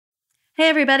Hey,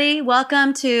 everybody.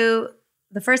 Welcome to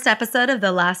the first episode of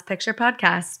the Last Picture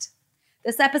podcast.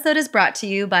 This episode is brought to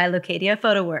you by Leucadia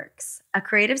Photoworks, a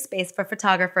creative space for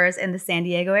photographers in the San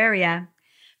Diego area.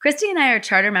 Kristy and I are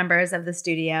charter members of the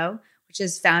studio, which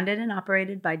is founded and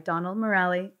operated by Donald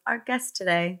Miralle, our guest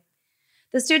today.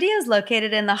 The studio is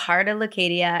located in the heart of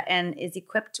Leucadia and is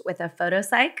equipped with a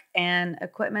photopsych and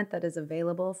equipment that is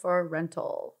available for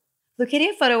rental.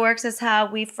 Leucadia Photoworks is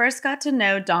how we first got to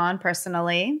know Don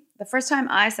personally. The first time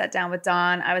I sat down with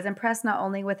Don, I was impressed not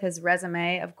only with his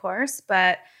resume, of course,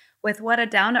 but with what a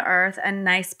down-to-earth and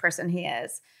nice person he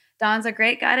is. Don's a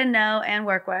great guy to know and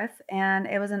work with, and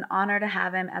it was an honor to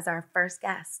have him as our first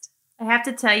guest. I have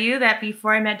to tell you that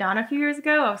before I met Don a few years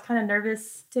ago, I was kind of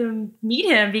nervous to meet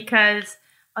him because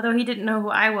although he didn't know who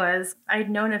I was,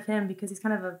 I'd known of him because he's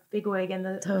kind of a bigwig in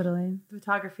the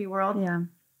photography world. Yeah.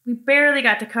 We barely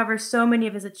got to cover so many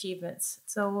of his achievements,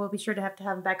 so we'll be sure to have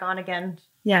him back on again.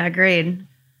 Yeah, agreed.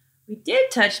 We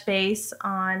did touch base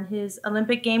on his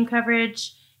Olympic game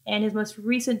coverage and his most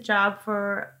recent job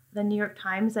for the New York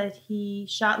Times that he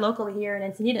shot locally here in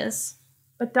Encinitas.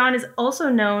 But Don is also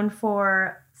known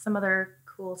for some other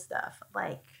cool stuff,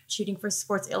 like shooting for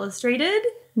Sports Illustrated,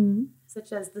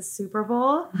 such as the Super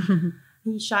Bowl.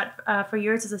 He shot for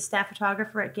years as a staff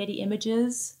photographer at Getty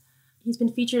Images. He's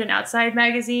been featured in Outside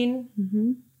magazine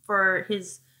for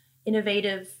his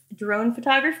innovative drone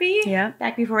photography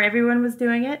back before everyone was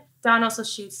doing it. Don also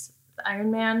shoots the Iron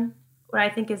Man. What I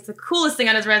think is the coolest thing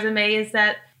on his resume is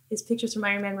that his pictures from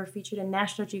Iron Man were featured in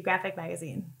National Geographic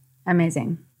magazine.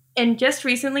 Amazing. And just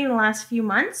recently, in the last few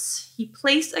months, he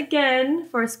placed again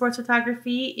for sports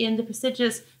photography in the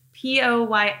prestigious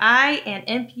POYI and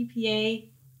MPPA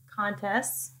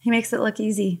contests. He makes it look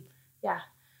easy. Yeah.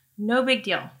 No big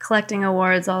deal. Collecting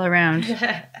awards all around.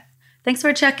 Thanks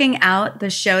for checking out the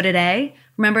show today.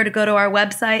 Remember to go to our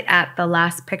website at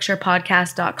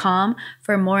thelastpicturepodcast.com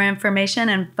for more information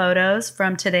and photos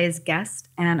from today's guest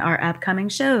and our upcoming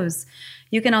shows.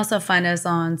 You can also find us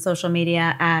on social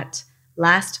media at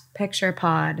Last Picture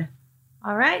Pod.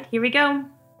 All right, here we go.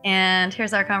 And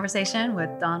here's our conversation with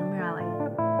Don Miralle.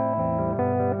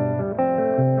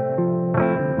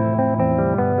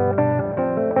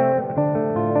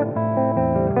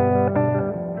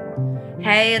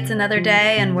 Hey, it's another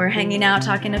day and we're hanging out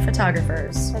talking to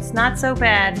photographers. It's not so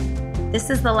bad. This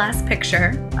is The Last Picture,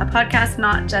 a podcast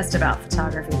not just about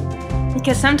photography.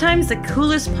 Because sometimes the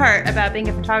coolest part about being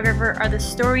a photographer are the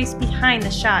stories behind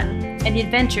the shot and the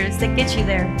adventures that get you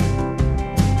there.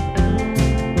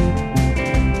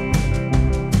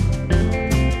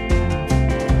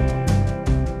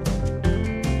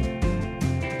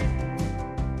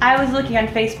 I was looking on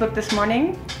Facebook this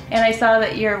morning and I saw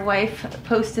that your wife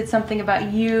posted something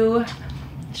about you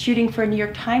shooting for New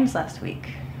York Times last week.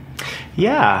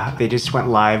 Yeah, they just went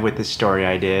live with the story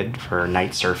I did for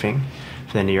night surfing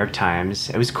for the New York Times.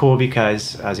 It was cool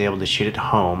because I was able to shoot at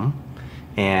home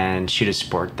and shoot a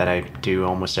sport that I do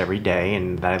almost every day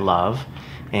and that I love,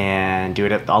 and do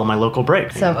it at all of my local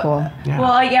breaks. So cool. Yeah.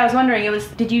 Well, I was wondering,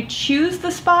 did you choose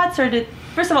the spots or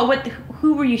first of all,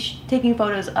 who were you taking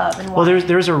photos of and why? Well,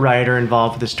 there's a writer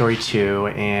involved with the story too,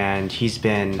 and he's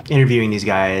been interviewing these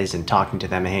guys and talking to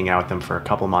them and hanging out with them for a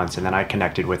couple months, and then I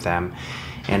connected with them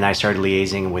and I started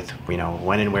liaising with,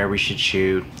 when and where we should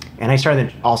shoot. And I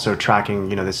started also tracking,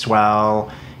 the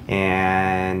swell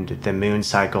and the moon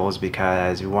cycles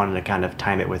because we wanted to kind of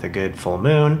time it with a good full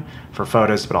moon for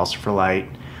photos, but also for light.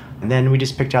 And then we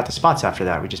just picked out the spots after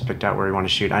that. We just picked out where we want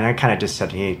to shoot. And I kind of just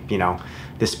said, hey,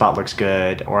 this spot looks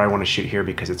good, or I want to shoot here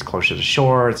because it's closer to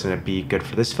shore. It's going to be good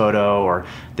for this photo, or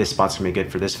this spot's going to be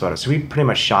good for this photo. So we pretty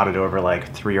much shot it over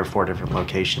like 3 or 4 different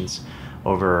locations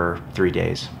over 3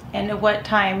 days. And at what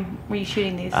time were you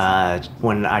shooting these?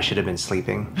 When I should have been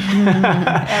sleeping.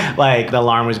 Like the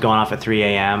alarm was going off at 3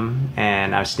 a.m.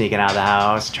 and I was sneaking out of the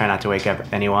house, trying not to wake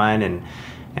up anyone.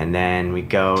 And then we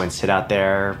go and sit out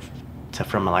there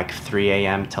from like 3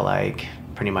 a.m. to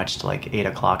pretty much to 8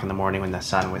 o'clock in the morning when the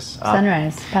sun was up.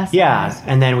 Sunrise. Past yeah. sunrise.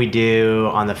 And then we do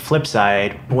on the flip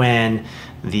side when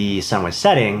the sun was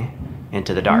setting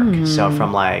into the dark. So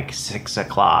from 6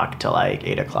 o'clock to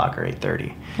 8 o'clock or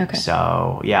 8:30. Okay.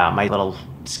 So yeah, my little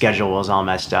schedule was all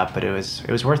messed up, but it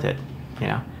was worth it,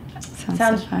 Sounds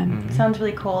so fun. Sounds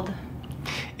really cold.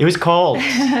 It was cold.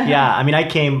 Yeah,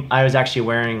 I was actually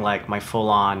wearing my full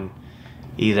on,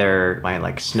 either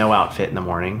my snow outfit in the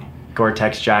morning,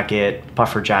 Gore-Tex jacket,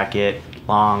 puffer jacket,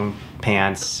 long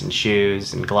pants and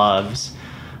shoes and gloves,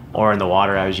 or in the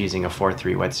water I was using a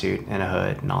 4-3 wetsuit and a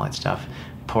hood and all that stuff.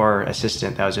 poor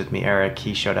assistant that was with me, Eric,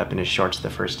 he showed up in his shorts the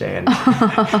first day and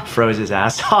froze his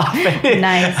ass off.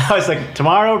 Nice. I was like,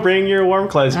 tomorrow, bring your warm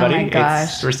clothes, buddy. Oh my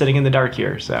gosh. We're sitting in the dark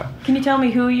here, so. Can you tell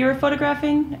me who you were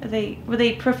photographing? Were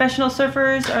they professional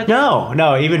surfers? Or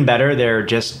No, even better. They're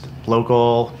just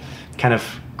local kind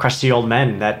of crusty old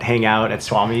men that hang out at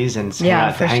Swami's and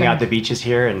hang out at the beaches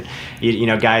here. And,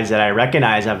 guys that I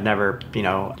recognize, I've never,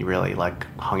 really like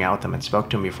hung out with them and spoke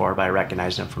to them before, but I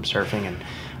recognize them from surfing, and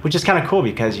which is kind of cool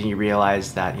because you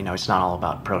realize that, it's not all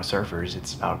about pro surfers.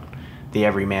 It's about the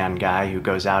everyman guy who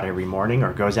goes out every morning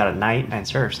or goes out at night and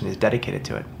surfs and is dedicated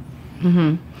to it.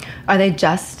 Mm-hmm. Are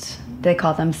they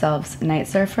call themselves night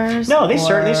surfers? No, they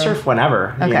surf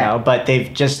whenever, but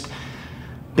they've just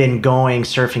been going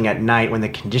surfing at night when the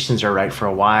conditions are right for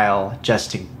a while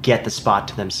just to get the spot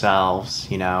to themselves,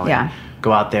 and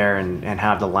go out there and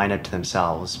have the lineup to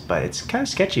themselves. But it's kind of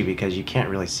sketchy because you can't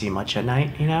really see much at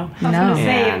night, I was going to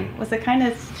say, was it kind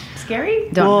of scary?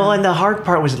 And the hard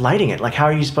part was lighting it. Like, how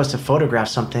are you supposed to photograph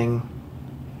something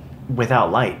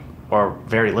without light or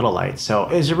very little light? So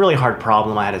it was a really hard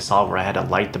problem I had to solve, where I had to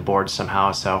light the board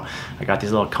somehow. So I got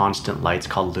these little constant lights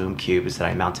called Lume Cubes that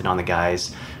I mounted on the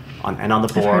guys and on the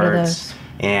boards,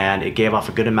 and it gave off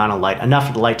a good amount of light,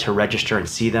 enough light to register and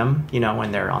see them,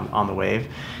 when they're on the wave.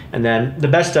 And then the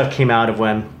best stuff came out of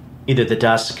when either the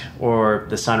dusk or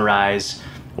the sunrise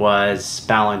was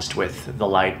balanced with the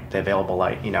light, the available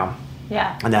light,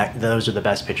 Yeah. And those are the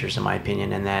best pictures in my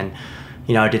opinion. And then,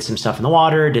 I did some stuff in the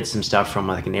water, did some stuff from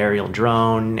like an aerial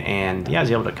drone, and I was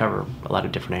able to cover a lot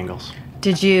of different angles.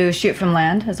 Did you shoot from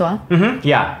land as well? Mm-hmm.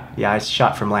 Yeah, I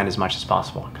shot from land as much as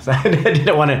possible because I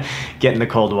didn't want to get in the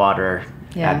cold water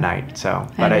at night. So,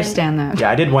 but I understand that.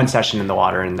 Yeah, I did one session in the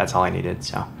water, and that's all I needed.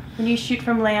 So. When you shoot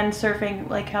from land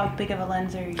surfing, like how big of a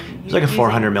lens are you using? It's like a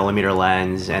 400 millimeter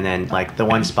lens, and then like the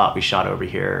one spot we shot over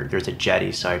here, there's a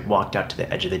jetty, so I walked out to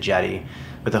the edge of the jetty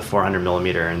with a 400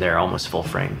 millimeter, and they're almost full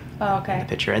frame. Oh, okay. In the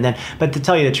picture, and then, but to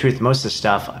tell you the truth, most of the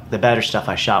stuff, the better stuff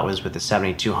I shot was with the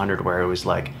 7200, where it was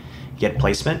like. Get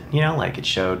placement, like it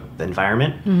showed the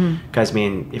environment. Because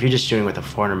if you're just shooting with a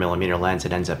 400 millimeter lens,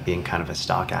 it ends up being kind of a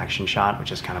stock action shot,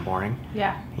 which is kind of boring.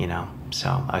 Yeah. So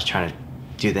I was trying to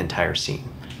do the entire scene.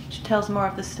 Which tells more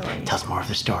of the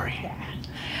story. Yeah.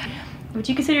 Would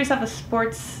you consider yourself a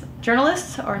sports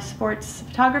journalist or a sports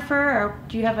photographer, or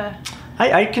do you have a?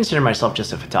 I consider myself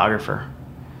just a photographer.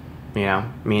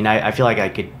 I feel like I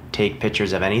could take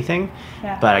pictures of anything,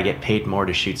 but I get paid more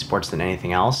to shoot sports than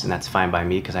anything else, and that's fine by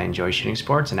me because I enjoy shooting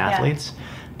sports and athletes.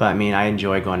 But I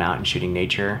enjoy going out and shooting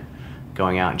nature,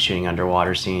 going out and shooting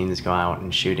underwater scenes, going out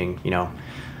and shooting,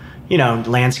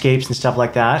 landscapes and stuff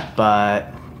like that.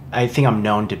 But I think I'm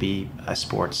known to be a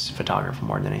sports photographer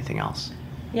more than anything else.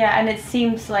 Yeah, and it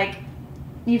seems like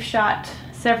you've shot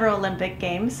several Olympic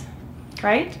Games,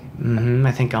 right? Mm-hmm.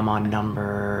 I think I'm on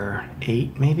number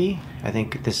 8, maybe. I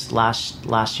think this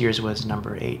last year's was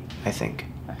number 8, I think.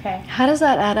 Okay. How does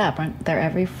that add up? Aren't there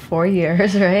every 4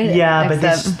 years, right? Yeah, but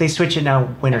they switch it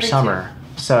now winter, every summer.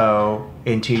 So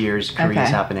in 2 years, Korea's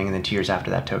happening, and then 2 years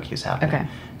after that, Tokyo's happening. Okay.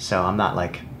 So I'm not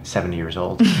like 70 years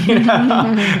old. You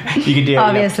could do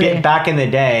obviously. Back in the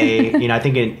day, I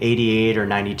think in 88 or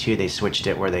 92, they switched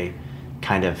it where they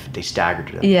staggered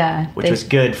them. Yeah. Which was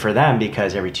good for them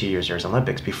because every 2 years there's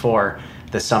Olympics. Before,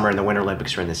 the summer and the winter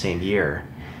Olympics were in the same year.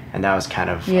 And that was kind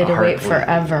of you had to wait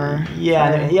forever.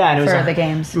 And it was for the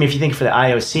games. If you think for the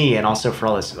IOC and also for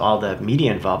all the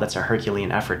media involved, that's a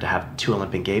Herculean effort to have 2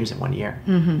 Olympic Games in 1 year.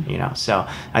 Mm-hmm. So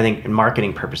I think in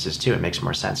marketing purposes too, it makes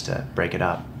more sense to break it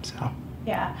up. So.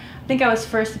 Yeah, I think I was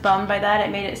first bummed by that.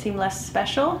 It made it seem less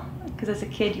special because as a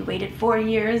kid you waited 4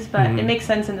 years, but it makes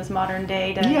sense in this modern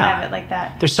day to have it like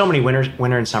that. There's so many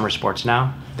winter and summer sports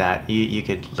now that you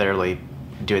could literally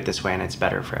do it this way, and it's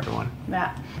better for everyone.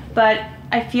 Yeah, but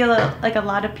I feel like a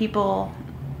lot of people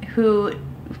who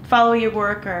follow your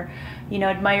work or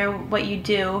admire what you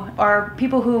do, or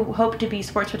people who hope to be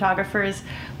sports photographers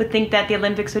would think that the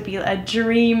Olympics would be a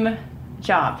dream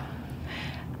job.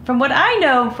 From what I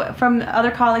know from other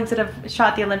colleagues that have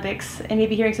shot the Olympics, and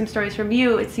maybe hearing some stories from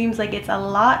you, it seems like it's a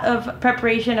lot of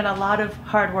preparation and a lot of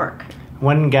hard work.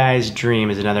 One guy's dream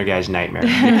is another guy's nightmare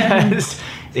because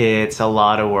it's a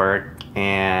lot of work,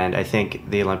 and I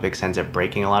think the Olympics ends up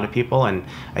breaking a lot of people, and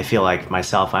I feel like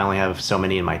myself, I only have so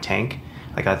many in my tank.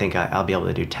 Like I think I'll be able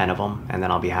to do 10 of them, and then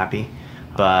I'll be happy.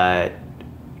 But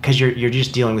because you're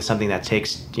just dealing with something that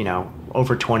takes,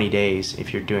 over 20 days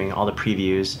if you're doing all the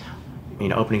previews,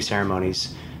 opening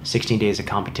ceremonies, 16 days of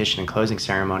competition and closing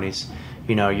ceremonies,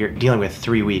 you're dealing with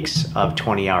 3 weeks of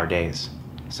 20-hour days.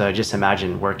 So just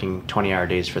imagine working 20-hour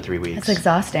days for 3 weeks. It's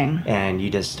exhausting. And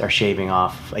you just are shaving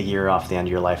off a year off the end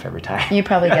of your life every time. You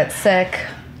probably get sick.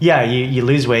 Yeah, you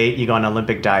lose weight, you go on an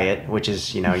Olympic diet, which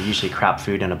is, usually crap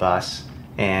food in a bus,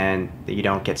 and you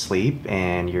don't get sleep,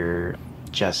 and you're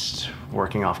just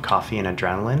working off coffee and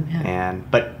adrenaline. Yeah.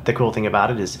 But the cool thing about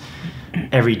it is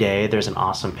every day there's an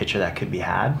awesome picture that could be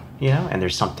had, and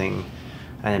there's an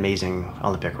amazing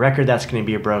Olympic record that's going to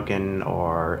be broken,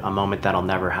 or a moment that'll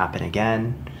never happen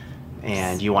again,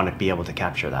 and you want to be able to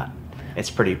capture that.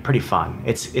 It's pretty fun.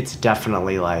 It's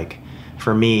definitely, like,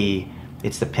 for me,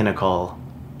 it's the pinnacle.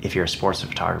 If you're a sports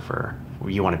photographer,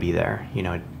 you want to be there,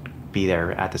 be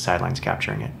there at the sidelines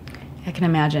capturing it. I can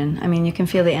imagine. I mean, you can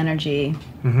feel the energy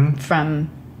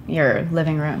from your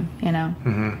living room,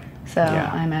 So Yeah.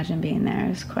 I imagine being there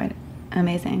is quite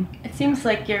amazing. It seems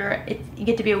like you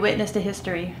get to be a witness to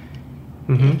history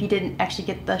if you didn't actually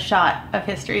get the shot of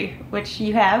history, which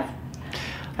you have.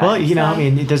 Well,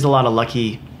 there's a lot of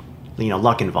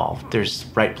luck involved. There's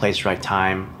right place, right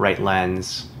time, right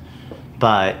lens.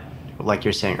 But like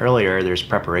you're saying earlier, there's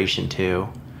preparation too.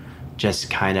 Just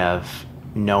kind of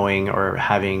knowing or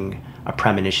having a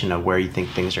premonition of where you think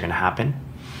things are going to happen.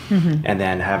 And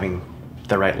then having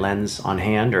the right lens on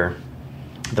hand, or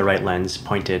the right lens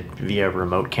pointed via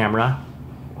remote camera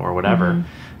or whatever.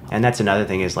 And that's another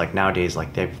thing is, like, nowadays,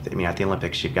 like, at the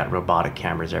Olympics, you've got robotic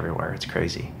cameras everywhere. It's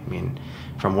crazy. I mean,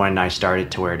 from when I started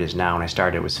to where it is now, when I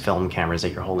started, it was film cameras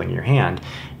that you're holding in your hand.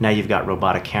 Now you've got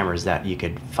robotic cameras that you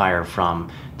could fire from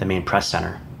the main press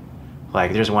center.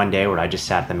 Like, there's one day where I just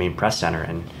sat at the main press center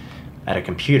and at a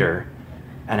computer,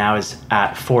 and I was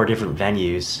at 4 different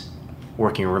venues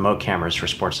working remote cameras for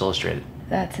Sports Illustrated.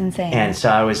 That's insane. And so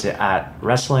I was at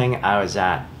wrestling, I was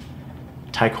at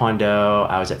taekwondo,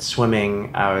 I was at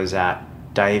swimming, I was at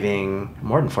diving,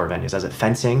 more than 4 venues. I was at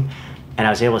fencing, and I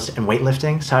was able to, and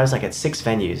weightlifting. So I was like at 6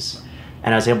 venues,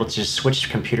 and I was able to just switch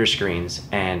computer screens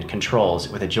and controls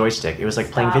with a joystick. It was like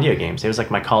playing video games. It was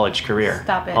like my college career.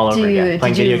 Stop it. All over again.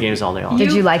 Playing video games all day long.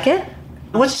 Did you like it?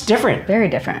 What's different? Very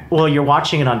different. Well, you're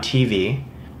watching it on TV,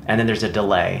 and then there's a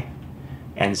delay.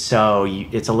 And so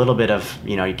it's a little bit of,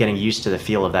 you're getting used to the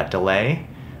feel of that delay.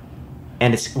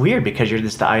 And it's weird because you're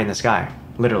just the eye in the sky.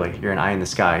 Literally, you're an eye in the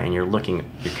sky, and you're looking,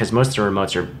 because most of the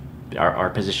remotes are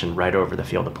positioned right over the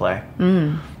field of play.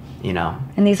 And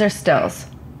these are stills.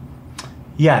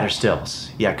 Yeah, they're stills.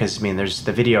 Yeah, because, there's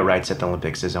the video rights at the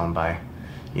Olympics is owned by,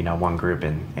 one group,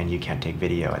 and you can't take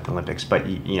video at the Olympics. But,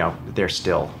 they're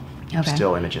still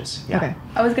images. Yeah. Okay.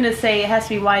 I was going to say it has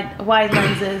to be wide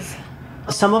lenses.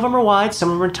 Some of them are wide,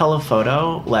 some of them are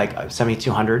telephoto, like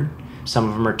 7200. Some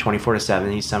of them are 24 to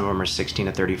 70, some of them are 16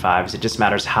 to 35s. It just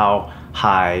matters how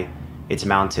high it's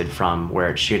mounted from where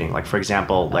it's shooting. Like, for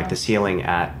example, like the ceiling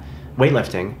at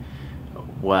weightlifting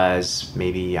was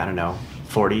maybe,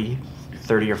 30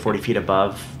 or 40 feet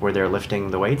above where they're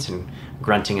lifting the weights and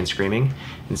grunting and screaming.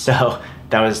 And so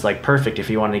that was like perfect if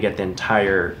you wanted to get the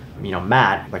entire,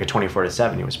 mat, like a 24 to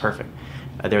 70 was perfect.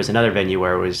 There was another venue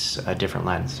where it was a different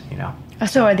lens,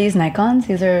 So are these Nikons?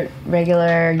 These are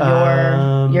regular,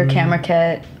 your camera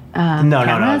kit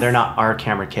No, they're not our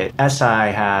camera kit. SI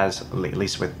has, at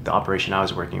least with the operation I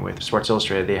was working with, Sports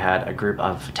Illustrated, they had a group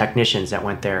of technicians that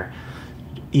went there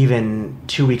even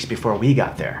 2 weeks before we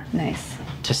got there. Nice.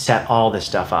 To set all this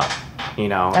stuff up,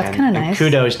 That's kind of nice. And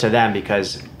kudos to them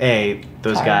because,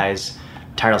 those guys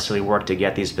tirelessly worked to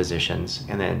get these positions.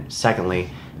 And then secondly,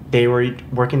 they were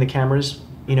working the cameras,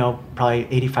 probably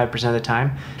 85% of the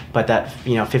time. But that,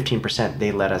 15%,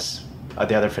 they let us,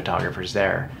 the other photographers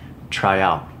there, try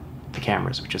out the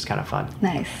cameras, which was kind of fun.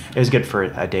 Nice. It was good for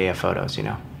a day of photos,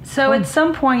 So at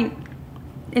some point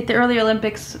at the early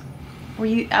Olympics, were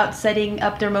you out setting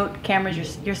up the remote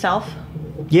cameras yourself?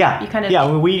 Yeah.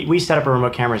 We set up our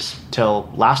remote cameras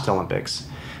till last Olympics,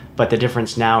 but the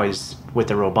difference now is with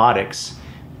the robotics,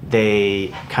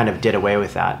 they kind of did away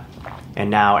with that. And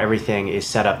now everything is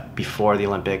set up before the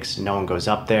Olympics. No one goes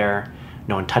up there,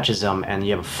 no one touches them, and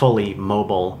you have fully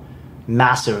mobile,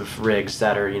 massive rigs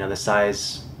that are, the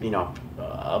size,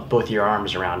 of both your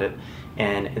arms around it.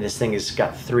 And this thing has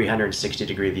got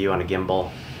 360-degree view on a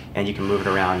gimbal, and you can move it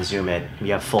around, zoom it, and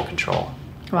you have full control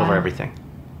over everything.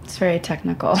 It's very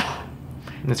technical.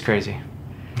 It's crazy.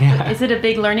 Is it a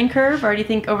big learning curve, or do you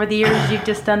think over the years you've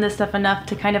just done this stuff enough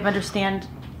to kind of understand?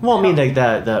 Well,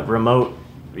 the remote,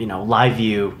 live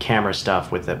view camera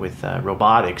stuff with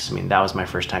robotics, that was my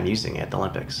first time using it at the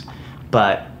Olympics.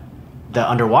 But the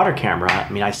underwater camera,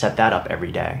 I set that up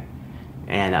every day.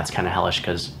 And that's kind of hellish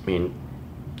because, it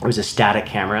was a static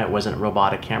camera. It wasn't a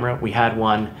robotic camera. We had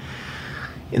one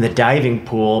in the diving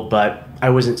pool, but I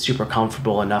wasn't super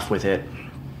comfortable enough with it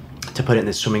to put it in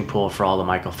the swimming pool for all the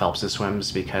Michael Phelps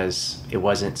swims because it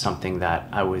wasn't something that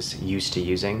I was used to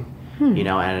using, and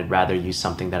I'd rather use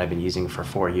something that I've been using for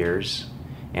 4 years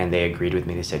And they agreed with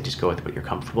me. They said, just go with what you're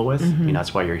comfortable with.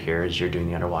 That's why you're here, is you're doing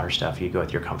the underwater stuff. You go with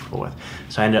what you're comfortable with.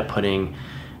 So I ended up putting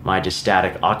my just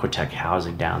static Aquatech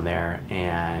housing down there,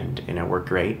 and it worked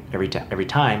great every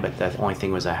time. But the only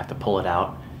thing was I have to pull it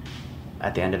out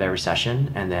at the end of every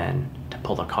session, and then to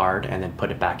pull the card and then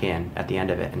put it back in at the end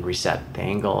of it and reset the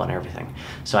angle and everything.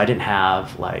 So I didn't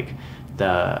have like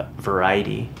the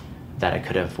variety that I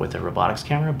could have with a robotics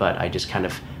camera, but I just kind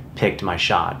of picked my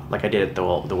shot. Like I did it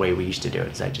the way we used to do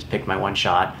it. Is I just picked my one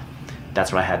shot.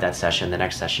 That's what I had that session. The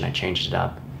next session I changed it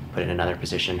up, put it in another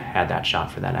position, had that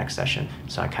shot for that next session.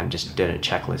 So I kind of just did a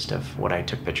checklist of what I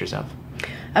took pictures of.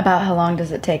 About how long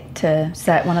does it take to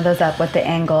set one of those up with the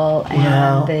angle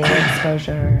and the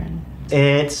exposure?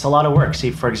 It's a lot of work.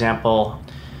 See, for example,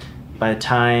 by the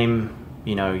time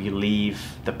you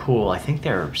leave the pool, I think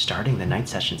they're starting the night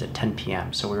sessions at 10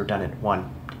 p.m. So we were done at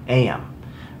 1 a.m.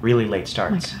 Really late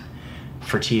starts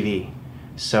for TV.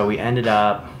 So we ended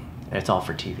up, it's all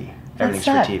for TV. Everything's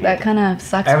for TV. That kind of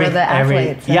sucks for the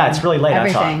athletes. Yeah, it's really late.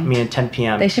 Everything. I mean, 10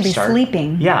 p.m. They should be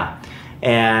sleeping. Yeah.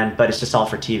 But it's just all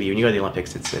for TV. When you go to the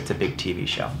Olympics, it's a big TV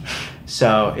show.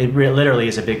 So it literally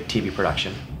is a big TV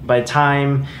production. By the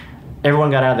time everyone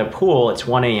got out of the pool, it's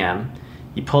 1 a.m.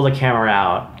 You pull the camera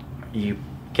out, you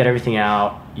get everything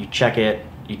out, you check it,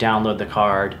 you download the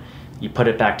card, you put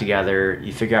it back together,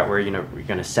 you figure out where you're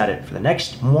going to set it for the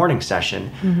next morning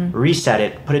session, reset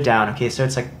it, put it down. Okay, so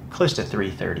it's like close to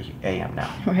 3:30 a.m.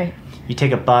 now. Right. You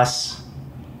take a bus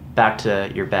back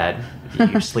to your bed,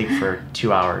 you sleep for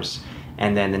 2 hours,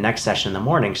 and then the next session in the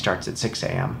morning starts at 6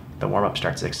 a.m. The warm-up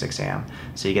starts at 6 a.m.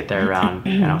 So you get there around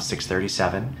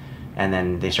 6:37, and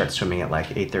then they start swimming at like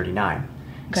 8:39.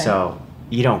 Okay. So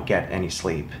you don't get any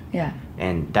sleep. Yeah.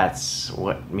 And that's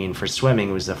what, for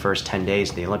swimming was the first 10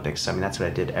 days of the Olympics. I mean, that's what I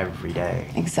did every day.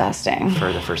 Exhausting.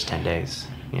 For the first 10 days,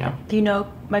 Do you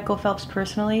know Michael Phelps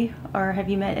personally, or have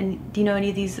you met, and do you know any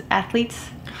of these athletes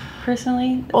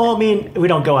personally? Well, we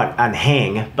don't go on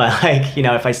hang, but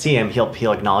if I see him,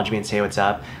 he'll acknowledge me and say what's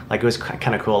up. Like, it was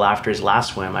kind of cool. After his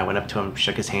last swim, I went up to him,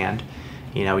 shook his hand.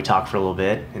 We talked for a little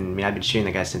bit, and I've been shooting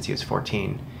the guy since he was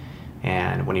 14.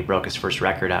 And when he broke his first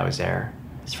record, I was there.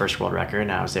 His first world record,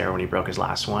 and I was there when he broke his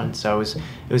last one. So it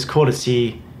was cool to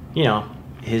see, I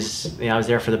was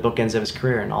there for the bookends of his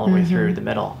career and all the way through the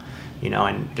middle,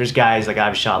 and there's guys like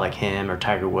I've shot like him or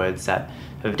Tiger Woods that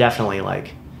have definitely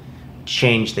like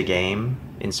changed the game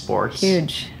in sports.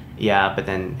 Huge. Yeah, but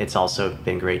then it's also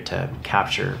been great to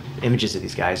capture images of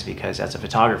these guys, because as a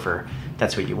photographer,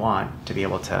 that's what you want, to be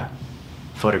able to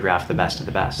photograph the best of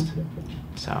the best.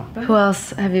 So. Who else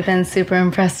have you been super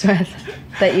impressed with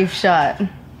that you've shot?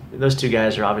 Those two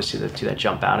guys are obviously the two that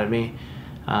jump out at me.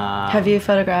 Have you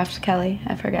photographed Kelly?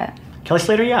 I forget. Kelly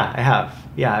Slater, yeah, I have.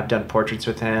 Yeah, I've done portraits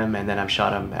with him, and then I've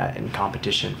shot him in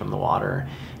competition from the water.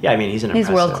 Yeah, he's He's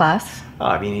world class.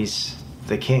 He's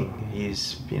the king.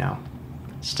 He's,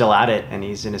 still at it, and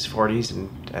he's in his 40s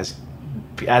and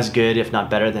as good, if not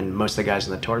better, than most of the guys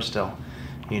on the tour still.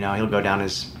 He'll go down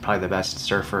as probably the best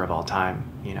surfer of all time,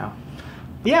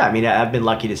 Yeah, I've been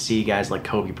lucky to see guys like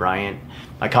Kobe Bryant.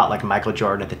 I caught like Michael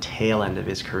Jordan at the tail end of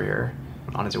his career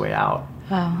on his way out.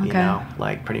 Wow, okay.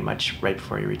 Like pretty much right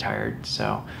before he retired.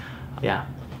 So, yeah.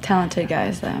 Talented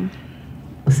guys, then.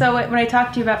 So when I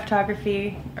talk to you about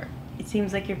photography, it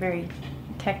seems like you're very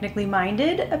technically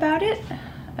minded about it.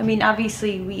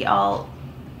 Obviously we all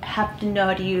have to know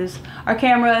how to use our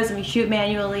cameras, and we shoot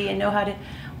manually and know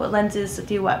what lenses to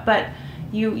do what. But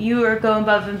you are going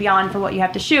above and beyond for what you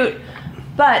have to shoot.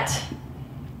 But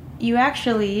you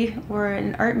actually were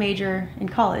an art major in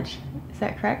college. Is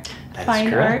that correct? That's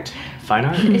correct. Fine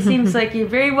art. It seems like you're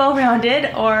very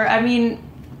well-rounded. Or,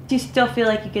 do you still feel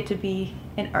like you get to be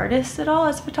an artist at all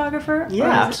as a photographer? Yeah,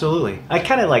 absolutely. I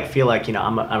kind of feel like,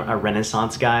 I'm a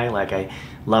Renaissance guy. Like, I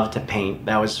love to paint.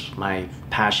 That was my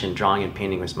passion. Drawing and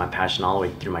painting was my passion all the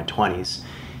way through my 20s.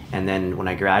 And then when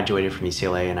I graduated from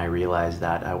UCLA and I realized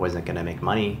that I wasn't going to make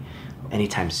money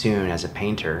anytime soon as a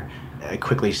painter, I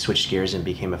quickly switched gears and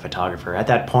became a photographer. At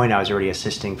that point, I was already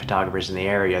assisting photographers in the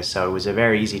area, so it was a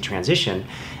very easy transition.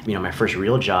 My first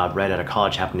real job right out of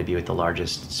college happened to be with the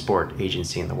largest sport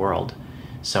agency in the world.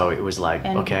 So it was like,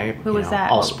 and okay, who was that?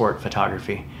 All Sport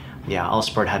Photography. Yeah, All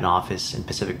Sport had an office in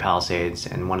Pacific Palisades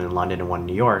and one in London and one in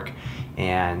New York.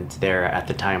 And there at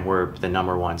the time were the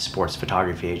 #1 sports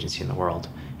photography agency in the world,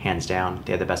 hands down.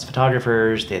 They had the best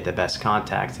photographers, they had the best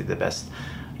contacts, they had the best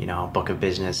book of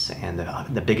business and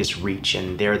the biggest reach,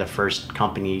 and they're the first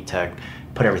company to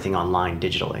put everything online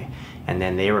digitally. And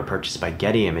then they were purchased by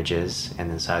Getty Images, and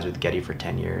then so I was with Getty for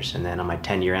 10 years. And then on my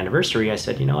 10-year anniversary, I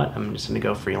said, you know what, I'm just going to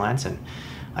go freelance and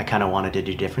I kind of wanted to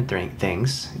do different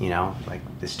things, like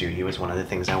the studio was one of the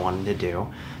things I wanted to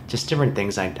do. Just different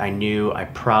things I knew I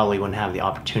probably wouldn't have the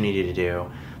opportunity to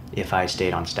do if I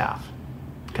stayed on staff.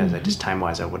 Because just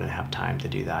time-wise, I wouldn't have time to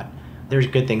do that. There's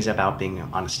good things about being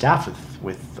on staff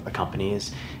with a company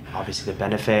is obviously the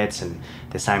benefits and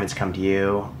the assignments come to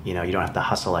you. You don't have to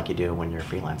hustle like you do when you're a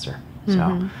freelancer.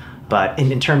 So, but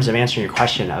in terms of answering your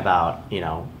question about,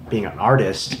 being an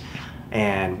artist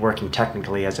and working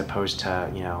technically as opposed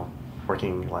to,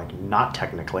 working like not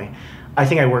technically, I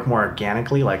think I work more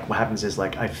organically. Like what happens is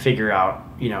like I figure out,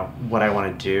 what I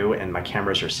want to do and my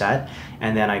cameras are set.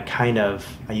 And then I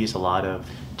use a lot of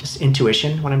just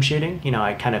intuition when I'm shooting.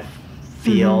 I kind of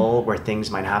feel where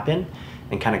things might happen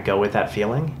and kind of go with that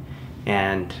feeling.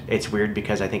 And it's weird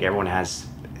because I think everyone has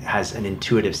an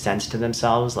intuitive sense to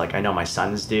themselves. Like I know my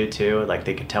sons do too. Like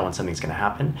they can tell when something's going to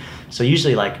happen. So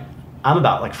usually like I'm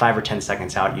about like 5 or 10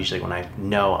 seconds out usually when I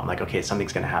know I'm like, okay,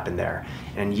 something's going to happen there.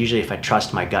 And usually if I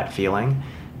trust my gut feeling,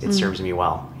 it serves me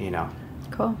well,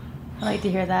 Cool. I like to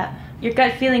hear that. Your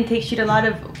gut feeling takes you to a lot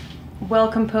of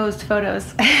well-composed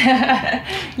photos.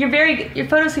 Your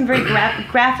photos seem very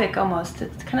graphic almost.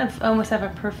 It's kind of almost have a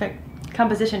perfect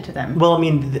composition to them. Well, I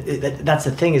mean, that's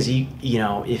the thing is,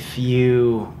 if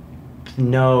you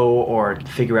know or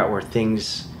figure out where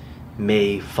things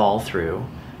may fall through,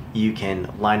 you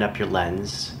can line up your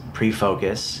lens,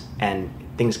 pre-focus, and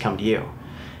things come to you.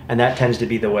 And that tends to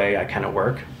be the way I kind of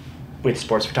work with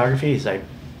sports photography is I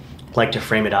like to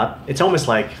frame it up. It's almost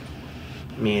like,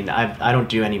 I don't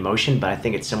do any motion, but I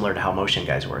think it's similar to how motion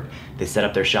guys work. They set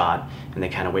up their shot and they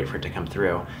kind of wait for it to come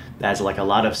through. As like a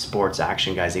lot of sports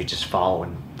action guys, they just follow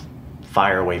and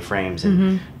fire away frames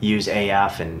and use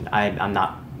AF. And I'm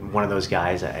not one of those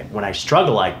guys. When I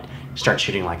struggle, I start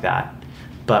shooting like that.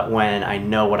 But when I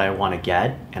know what I want to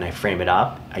get and I frame it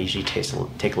up, I usually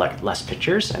take like less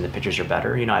pictures and the pictures are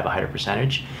better. I have a higher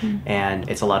percentage. And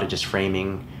it's a lot of just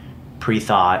framing,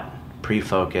 pre-thought,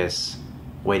 pre-focus,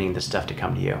 waiting the stuff to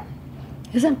come to you.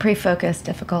 Isn't pre-focus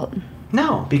difficult?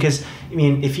 No, because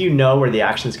if you know where the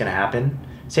action is going to happen,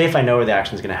 say if I know where the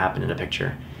action is going to happen in a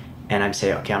picture, and I'm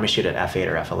saying, okay, I'm going to shoot at f8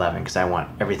 or f11 because I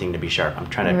want everything to be sharp. I'm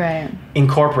trying to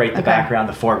incorporate the background,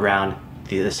 the foreground,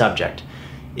 the subject.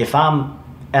 If I'm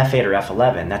f8 or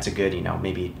f11, that's a good,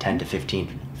 maybe 10 to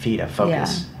 15 feet of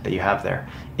focus that you have there.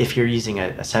 If you're using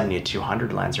a 70 to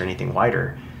 200 lens or anything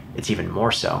wider, it's even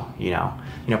more so,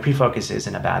 pre-focus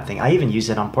isn't a bad thing. I even use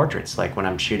it on portraits. Like when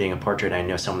I'm shooting a portrait, I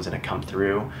know someone's going to come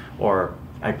through, or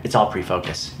it's all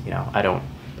pre-focus. I don't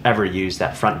ever use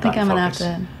that front button focus.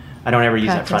 I don't ever use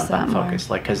that front button focus.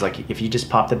 Because if you just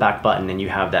pop the back button and you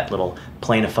have that little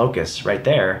plane of focus right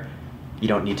there, you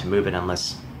don't need to move it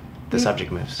unless the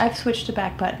subject moves. I've switched to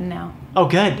back button now. Oh,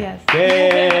 good. Yes.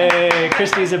 Yay!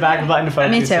 Kristy's a back button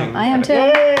focusing. Me too. I am too.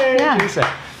 Yay, yeah. Teresa.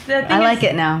 I like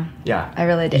it now. Yeah. I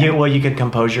really do. You can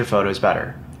compose your photos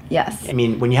better. Yes. When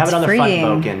you have it on the freeing.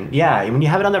 front button, when you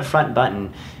have it on the front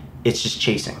button, it's just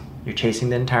chasing. You're chasing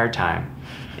the entire time.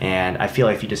 And I feel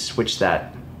like if you just switch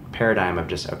that paradigm of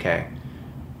just, okay,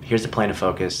 here's the plane of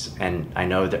focus, and I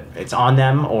know that it's on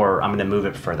them, or I'm going to move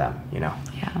it for them, Yeah.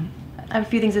 I have a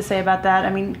few things to say about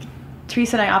that.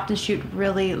 Teresa and I often shoot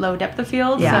really low depth of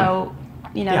field, so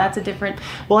that's a different...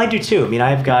 Well, I do too.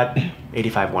 I've got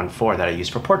 85-1.4 that I use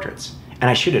for portraits, and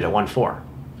I shoot it at 1.4.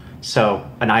 So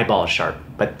an eyeball is sharp,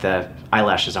 but the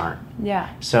eyelashes aren't. Yeah.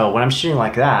 So when I'm shooting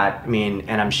like that,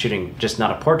 and I'm shooting just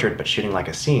not a portrait, but shooting like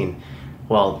a scene,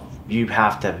 well, you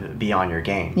have to be on your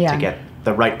game to get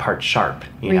the right part sharp.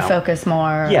 Refocus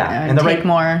more. And the take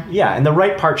more. Yeah, and the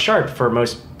right part sharp for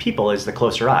most people is the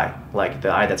closer eye. Like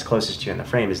the eye that's closest to you in the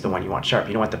frame is the one you want sharp.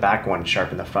 You don't want the back one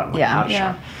sharp and the front one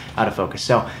out of focus.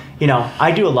 So,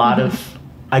 I do a lot of,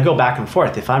 I go back and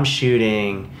forth. If I'm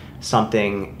shooting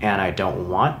something and I don't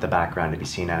want the background to be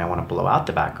seen and I want to blow out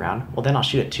the background, well then I'll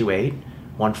shoot at 2.8,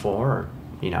 1.4, or,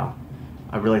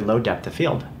 a really low depth of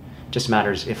field. Just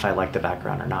matters if I like the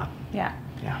background or not. Yeah.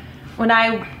 Yeah. When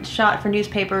I shot for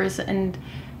newspapers, and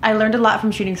I learned a lot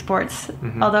from shooting sports,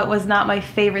 although it was not my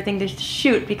favorite thing to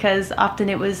shoot because often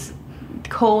it was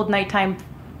cold, nighttime,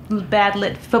 bad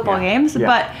lit football games. Yeah.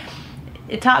 But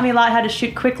it taught me a lot how to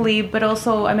shoot quickly, but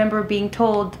also I remember being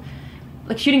told,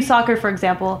 like shooting soccer, for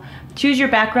example, choose your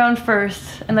background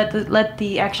first and let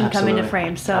the action come into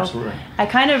frame. So I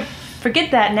kind of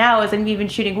forget that now as I'm even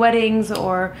shooting weddings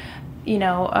or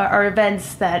or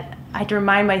events, that I have to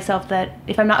remind myself that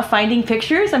if I'm not finding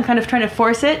pictures, I'm kind of trying to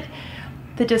force it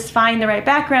to just find the right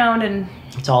background. And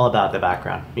it's all about the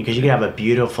background, because you can have a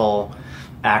beautiful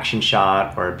action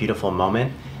shot or a beautiful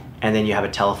moment, and then you have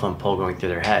a telephone pole going through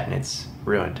their head and it's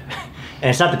ruined. And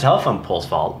it's not the telephone pole's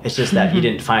fault. It's just that you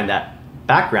didn't find that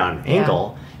background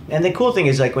angle. And the cool thing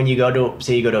is, like, when you go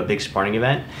to a big sporting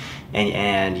event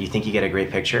and you think you get a great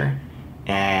picture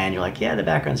and you're like, yeah, the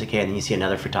background's okay. And then you see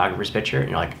another photographer's picture and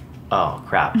you're like, oh,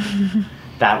 crap.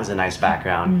 That was a nice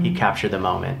background. You captured the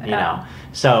moment, you know.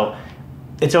 So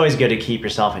it's always good to keep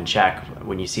yourself in check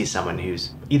when you see someone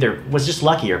who's either was just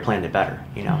lucky or planned it better,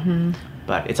 you know.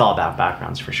 But it's all about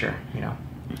backgrounds for sure, you know.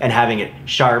 And having it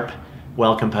sharp,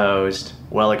 well composed,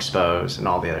 well exposed, and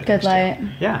all the other things. Good light. Too.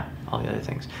 Yeah, all the other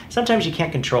things. Sometimes you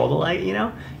can't control the light, you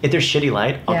know. If there's shitty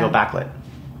light, I'll go backlit.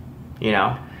 You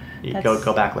know, you go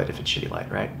backlit if it's shitty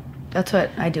light, right? That's what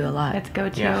I do a lot. Let's go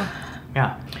to.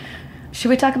 Yeah. Should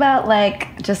we talk about,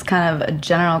 like, just kind of a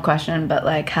general question, but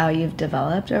like how you've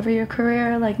developed over your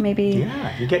career? Like, maybe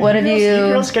you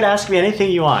girls can ask me anything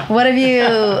you want. What have you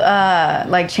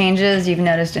like changes you've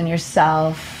noticed in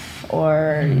yourself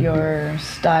or your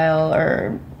style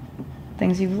or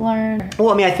things you've learned? Well,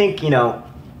 I mean, I think, you know,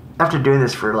 after doing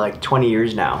this for like 20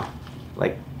 years now,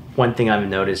 like, one thing I've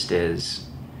noticed is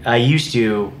I used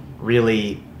to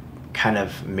really kind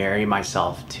of marry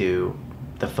myself to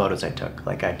the photos I took.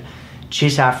 Like, I'd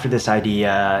chase after this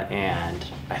idea and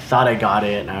I thought I got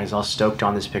it and I was all stoked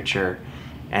on this picture,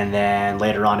 and then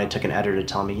later on it took an editor to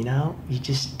tell me, you know, you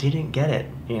just didn't get it,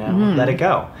 you know, let it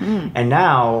go. And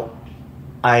now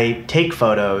I take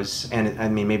photos, and I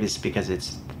mean, maybe it's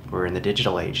because we're in the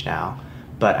digital age now,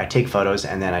 but I take photos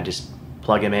and then I just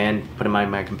plug them in, put them on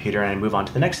my computer, and I move on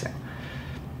to the next thing.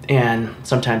 And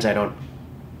sometimes I don't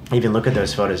even look at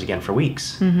those photos again for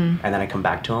weeks. And then I come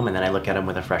back to them and then I look at them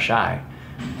with a fresh eye.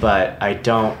 But I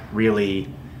don't really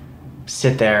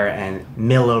sit there and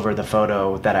mill over the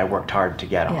photo that I worked hard to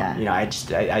get on. You know, I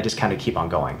just kind of keep on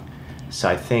going. So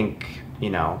I think,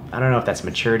 you know, I don't know if that's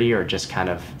maturity or just kind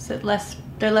of... Is it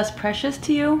they're less precious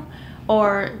to you?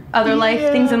 Or other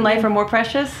things in life are more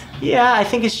precious? Yeah, I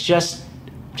think it's just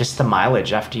the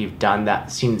mileage after you've done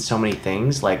that, seen so many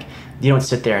things. Like, you don't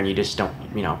sit there and you just don't,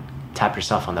 you know, tap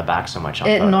yourself on the back so much on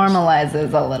it photos.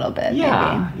 Normalizes a little bit,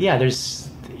 maybe. Yeah,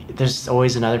 there's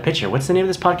always another picture. What's the name of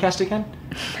this podcast again?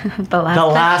 The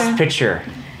last picture.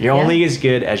 You're only as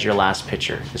good as your last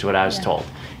picture, is what I was told.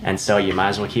 And so you might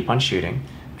as well keep on shooting,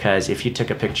 because if you took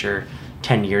a picture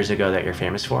 10 years ago that you're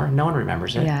famous for, no one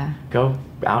remembers it. Go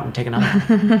out and take another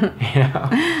one. You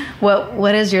know?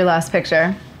 What is your last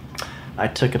picture? I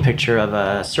took a picture of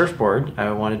a surfboard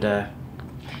I wanted to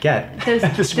get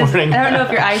this morning. I don't know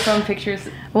if your iPhone pictures...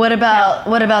 What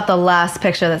about the last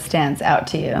picture that stands out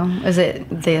to you? Is it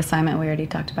the assignment we already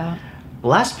talked about?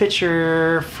 Last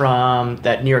picture from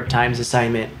that New York Times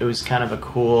assignment, it was kind of a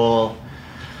cool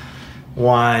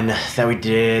one that we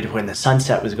did when the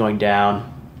sunset was going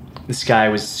down. The sky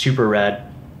was super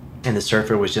red and the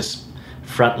surfer was just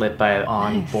front lit by an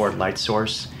onboard light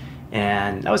source.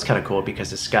 And that was kind of cool because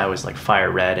the sky was like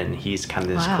fire red and he's kind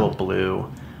of this cool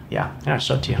blue. Yeah, I'll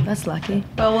show it to you. That's lucky.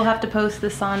 Well, we'll have to post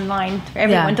this online for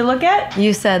everyone to look at.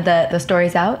 You said that the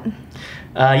story's out?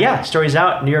 Story's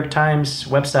out. New York Times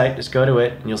website. Just go to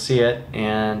it and you'll see it.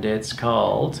 And it's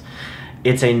called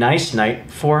 "It's a Nice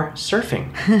Night for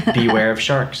Surfing. Beware of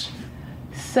Sharks."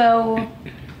 So,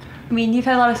 I mean, you've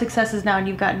had a lot of successes now and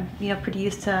you've gotten, you know, pretty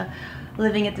used to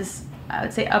living at this, I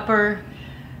would say,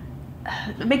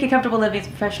 make you comfortable living as a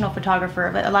professional photographer.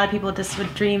 But a lot of people just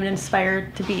would dream and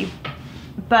inspire to be.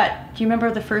 But do you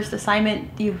remember the first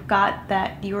assignment you got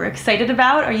that you were excited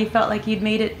about, or you felt like you'd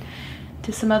made it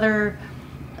to some other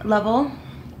level?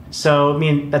 So, I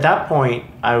mean, at that point,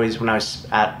 when I was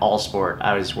at All Sport,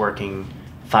 I was working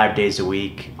 5 days a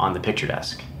week on the picture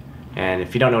desk. And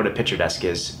if you don't know what a picture desk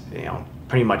is, you know,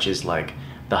 pretty much is like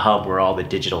the hub where all the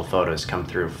digital photos come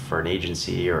through for an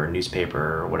agency or a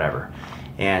newspaper or whatever.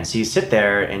 And so you sit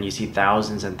there and you see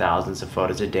thousands and thousands of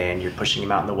photos a day and you're pushing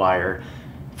them out in the wire,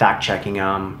 fact checking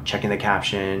them, checking the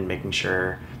caption, making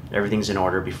sure everything's in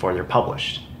order before they're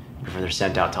published, before they're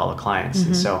sent out to all the clients.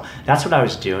 And so that's what I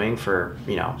was doing for,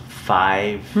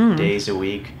 5 days a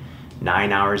week,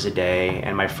 9 hours a day.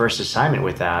 And my first assignment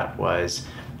with that was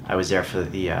I was there for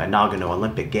the Nagano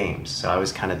Olympic Games. So I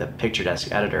was kind of the picture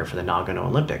desk editor for the Nagano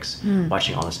Olympics,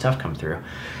 watching all this stuff come through.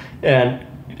 And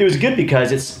it was good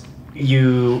because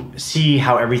you see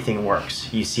how everything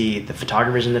works. You see the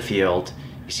photographers in the field,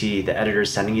 you see the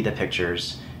editors sending you the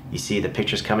pictures, you see the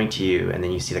pictures coming to you, and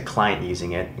then you see the client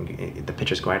using it, and the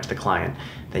pictures going out to the client.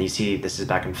 Then you see, this is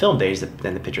back in film days,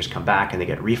 then the pictures come back and they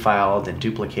get refiled and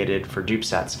duplicated for dupe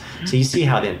sets. So you see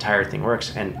how the entire thing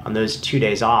works. And on those 2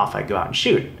 days off, I go out and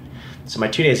shoot. So my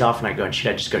 2 days off when I go and shoot,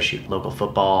 I just go shoot local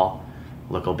football,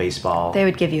 local baseball. They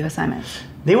would give you assignments.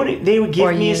 They would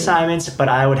give me assignments, but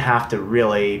I would have to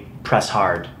really press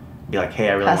hard. Be like, hey,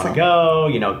 I really want to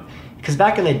go, because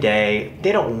back in the day,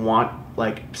 they don't want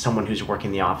like someone who's working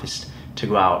in the office to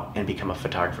go out and become a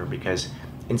photographer, because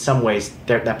in some ways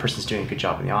that person's doing a good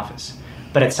job in the office.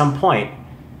 But at some point,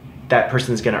 that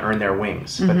person's going to earn their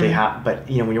wings. Mm-hmm. But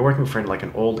when you're working for like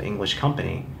an old English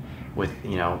company with,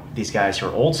 these guys who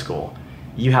are old school,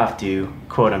 you have to,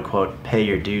 quote unquote, pay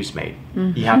your dues, mate.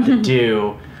 Mm-hmm. You have to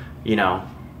do,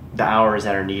 the hours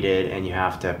that are needed, and you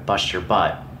have to bust your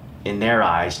butt in their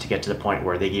eyes to get to the point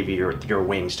where they give you your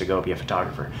wings to go be a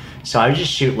photographer. So I would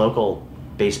just shoot local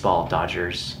baseball,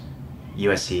 Dodgers,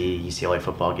 USC, UCLA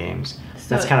football games.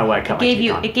 So that's kind of what I cut my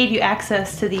teeth on. It gave you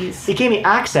access to these. It gave me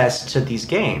access to these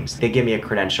games. They gave me a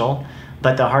credential,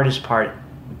 but the hardest part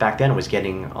back then was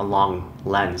getting a long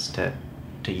lens to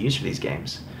use for these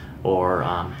games, or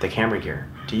the camera gear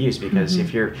to use, because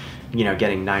if you're,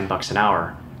 getting $9 an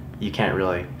hour, you can't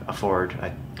really afford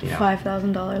a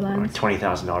 $5,000 lens,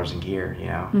 $20,000 in gear.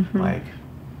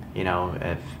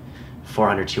 If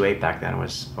 400 2.8 back then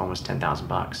was almost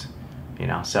 $10,000.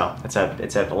 So it's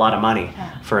a lot of money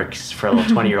for a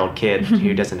little 20-year-old kid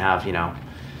who doesn't have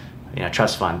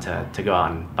trust fund to go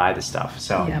out and buy this stuff.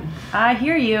 So yeah. I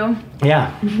hear you.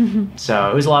 Yeah.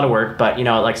 So it was a lot of work, but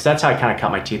so that's how I kind of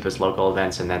cut my teeth, was local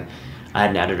events. And then I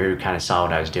had an editor who kind of saw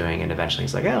what I was doing, and eventually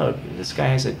he's like, oh, this guy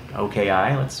has an okay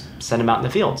eye, let's send him out in the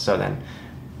field. So then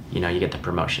you get the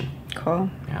promotion. Cool.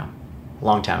 Yeah.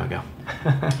 Long time ago.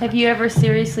 Have you ever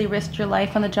seriously risked your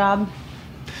life on the job,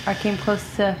 or came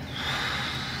close to?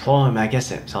 Well, I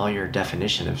guess it's all your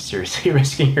definition of seriously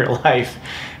risking your life.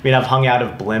 I've hung out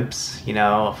of blimps,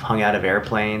 I've hung out of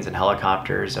airplanes and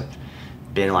helicopters. I've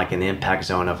been like in the impact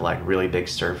zone of like really big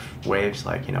surf waves,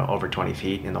 like, over 20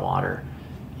 feet in the water.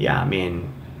 Yeah,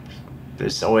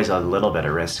 there's always a little bit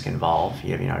of risk involved.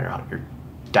 You're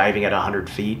diving at 100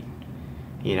 feet,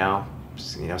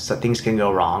 so things can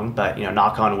go wrong, but,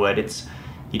 knock on wood,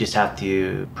 you just have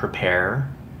to prepare,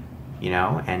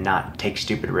 and not take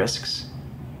stupid risks,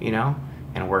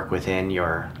 and work within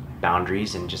your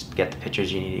boundaries and just get the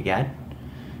pictures you need to get,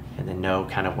 and then know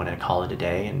kind of when to call it a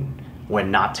day and when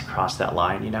not to cross that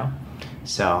line,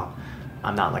 So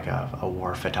I'm not like a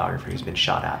war photographer who's been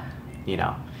shot at,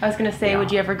 I was gonna say,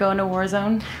 would you ever go in a war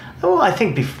zone? Well, I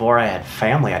think before I had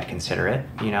family, I'd consider it,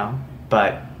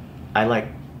 but I like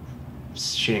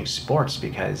shooting sports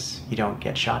because you don't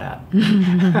get shot at.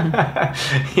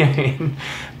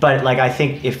 But like, I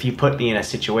think if you put me in a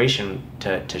situation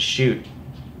to shoot,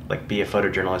 like be a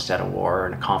photojournalist at a war or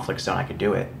in a conflict zone, I could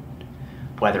do it,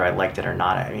 whether I liked it or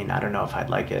not. I don't know if I'd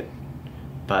like it,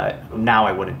 but now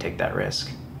I wouldn't take that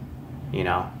risk.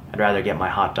 I'd rather get my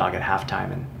hot dog at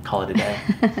halftime and call it a day.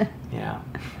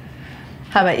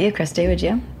 How about you, Kristy? Would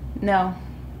you? No.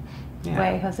 Yeah.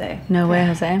 Way, Jose. No way,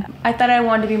 Jose. I thought I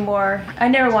wanted to be more. I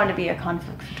never wanted to be a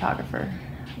conflict photographer,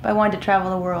 but I wanted to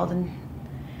travel the world and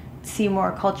see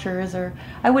more cultures, or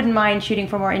I wouldn't mind shooting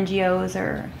for more NGOs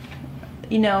or,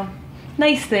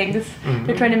 nice things. Mm-hmm.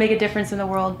 They're trying to make a difference in the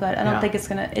world, but I don't Yeah. think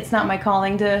it's not my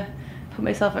calling to put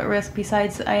myself at risk.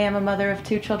 Besides, I am a mother of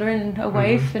 2 children and a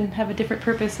wife and have a different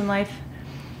purpose in life.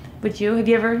 Would you? Have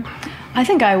you ever? I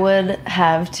think I would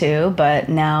have too, but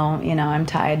now, I'm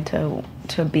tied to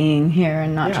being here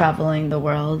and not traveling the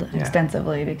world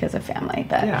extensively because of family.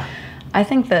 But I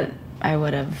think that I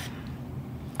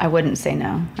wouldn't say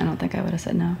no. I don't think I would have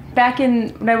said no. Back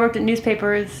when I worked at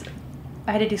newspapers,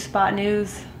 I had to do spot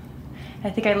news. I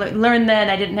think I learned then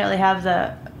I didn't really have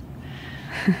the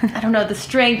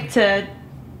strength to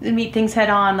meet things head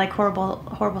on, like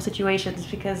horrible situations,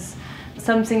 because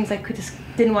some things I just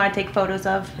didn't want to take photos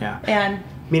of. Yeah. And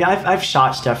I've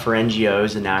shot stuff for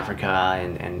NGOs in Africa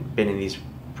and been in these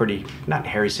pretty, not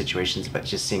hairy situations, but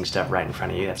just seeing stuff right in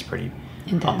front of you, that's pretty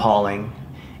appalling.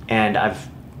 And I've,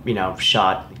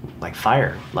 shot like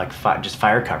just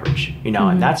fire coverage,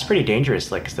 and that's pretty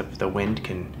dangerous. Like the wind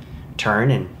can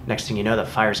turn, and next thing you know, the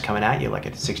fire's coming at you like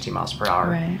at 60 miles per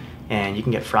hour. Right. And you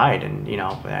can get fried. And,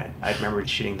 I remember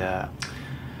shooting the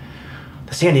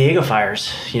San Diego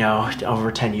fires,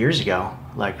 over 10 years ago,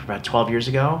 like about 12 years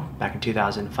ago, back in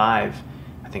 2005,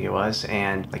 I think it was.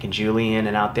 And like in Julian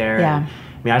and out there. Yeah.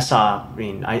 And, I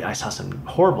saw some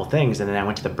horrible things. And then I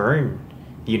went to the burn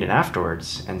unit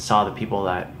afterwards and saw the people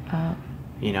that,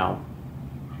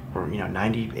 were,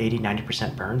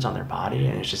 90% burns on their body.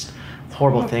 And it's just a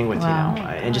horrible thing with, Wow.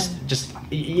 And just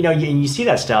you see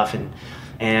that stuff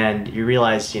and you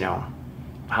realize,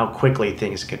 how quickly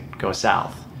things could go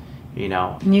south,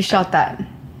 And you shot that.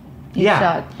 You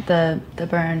shot the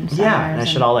burn. Yeah, and I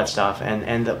shot all that stuff.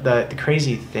 And the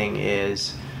crazy thing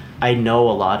is, I know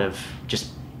a lot of,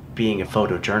 just being a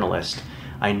photojournalist,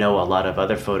 I know a lot of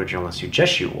other photojournalists who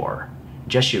just shoot war,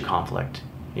 just shoot conflict,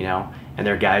 and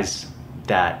there are guys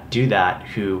that do that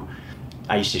who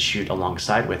I used to shoot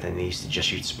alongside with, and they used to just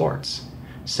shoot sports.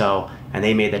 So, and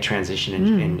they made that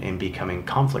transition in becoming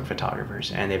conflict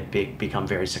photographers, and they've become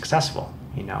very successful.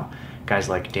 You know, guys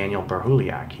like Daniel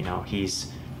Berhuliak, you know,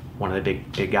 he's one of the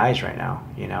big guys right now.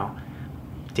 You know,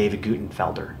 David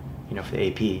Gutenfelder, you know, for the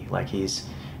AP, like these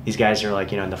guys are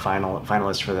like, you know, in the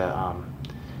finalists for the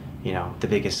you know, the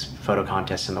biggest photo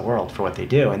contest in the world for what they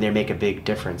do, and they make a big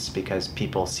difference because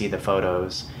people see the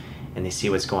photos and they see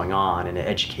what's going on, and it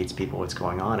educates people what's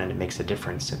going on, and it makes a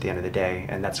difference at the end of the day.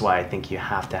 And that's why I think you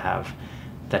have to have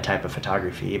that type of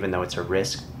photography, even though it's a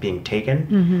risk being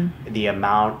taken. The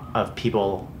amount of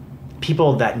people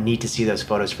that need to see those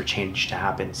photos for change to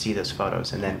happen, see those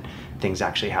photos, and then things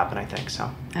actually happen, I think. So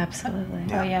Absolutely.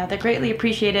 Oh yeah, they're greatly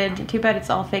appreciated. Too bad it's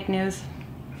all fake news.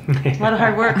 A lot of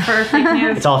hard work for fake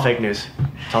news. It's all fake news.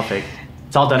 It's all fake.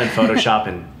 It's all done in Photoshop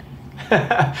and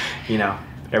you know,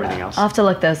 everything else. I'll have to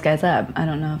look those guys up. I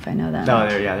don't know if I know them. No,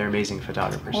 they're amazing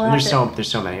photographers. Well, And there's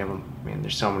so many of them. I mean,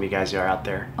 there's so many guys who are out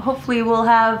there. Hopefully we'll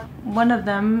have one of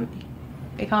them,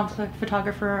 a conflict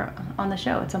photographer, on the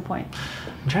show at some point.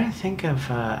 I'm trying to think of.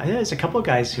 There's a couple of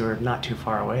guys who are not too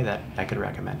far away that I could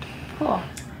recommend. Cool.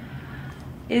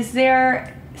 Are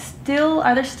there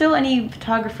still any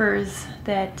photographers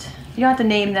that you don't have to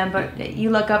name them, but that you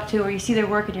look up to, or you see their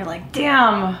work and you're like,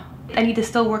 damn, I need to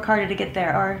still work harder to get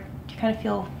there, or do you kind of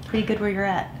feel pretty good where you're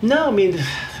at? No, I mean,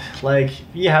 like,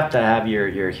 you have to have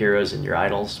your heroes and your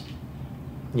idols,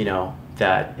 you know,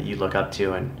 that you look up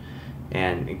to,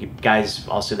 and guys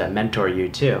also that mentor you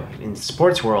too. In the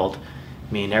sports world,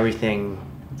 I mean, everything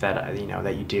that you know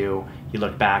that you do, you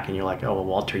look back and you're like, oh, well,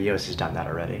 Walter Yost has done that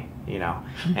already, you know.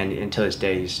 And until this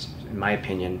day, in my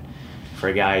opinion, for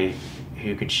a guy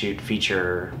who could shoot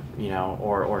feature, you know,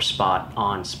 or spot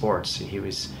on sports, he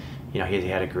was, you know, he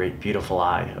had a great, beautiful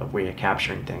eye, a way of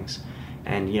capturing things.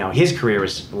 And, you know, his career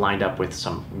was lined up with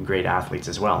some great athletes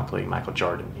as well, including Michael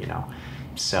Jordan, you know.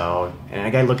 So, and I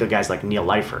gotta look at guys like Neil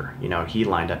Leifer, you know, he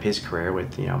lined up his career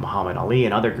with, you know, Muhammad Ali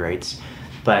and other greats.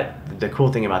 But the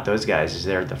cool thing about those guys is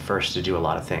they're the first to do a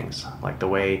lot of things. Like the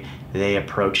way they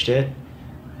approached it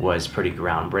was pretty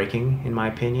groundbreaking, in my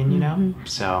opinion, you know.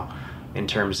 So, in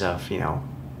terms of, you know,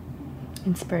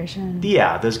 inspiration.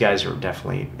 Yeah, those guys are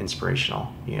definitely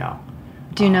inspirational, you know.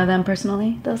 Do you know them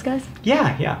personally, those guys?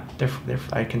 Yeah. They're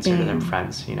I consider them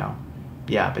friends, you know.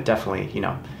 Yeah, but definitely, you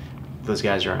know, those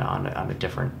guys are on a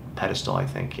different pedestal, I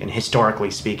think. And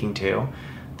historically speaking, too,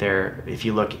 if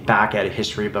you look back at a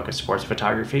history book of sports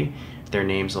photography, their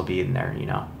names will be in there, you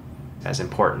know, as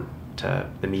important to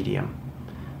the medium.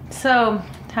 So,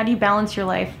 how do you balance your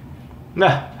life?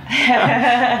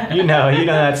 you know,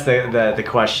 that's the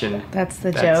question. That's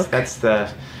the joke.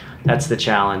 That's the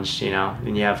challenge, you know.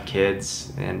 And you have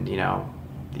kids, and you know,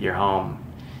 you're home,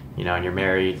 you know, and you're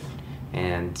married,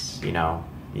 and you know,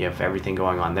 you have everything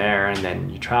going on there, and then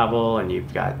you travel, and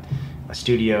you've got a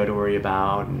studio to worry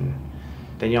about, and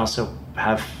then you also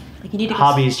have like you need to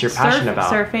hobbies you're passionate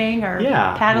about. Surfing or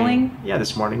paddling. I mean,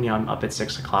 this morning, you know, I'm up at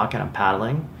 6 o'clock and I'm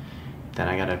paddling. Then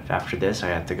after this, I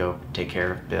have to go take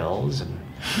care of bills and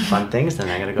fun things. Then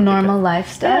I got to go normal life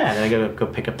stuff. Yeah, then I got to go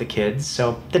pick up the kids.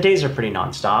 So the days are pretty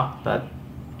nonstop, but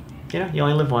you know, you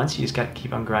only live once. You just got to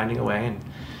keep on grinding away and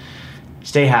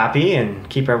stay happy and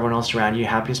keep everyone else around you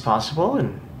happy as possible.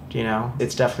 And you know,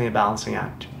 it's definitely a balancing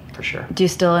act for sure. Do you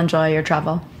still enjoy your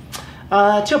travel?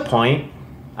 To a point.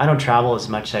 I don't travel as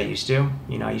much as I used to.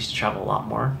 You know, I used to travel a lot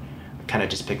more. I kind of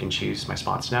just pick and choose my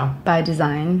spots now. By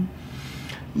design?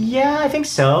 Yeah, I think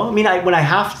so. I mean, when I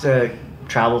have to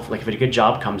travel, like if a good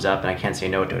job comes up and I can't say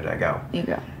no to it, I go. You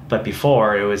go. But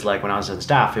before, it was like when I was on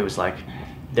staff, it was like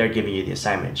they're giving you the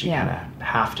assignment. You kind of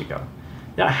have to go.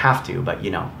 Not have to, but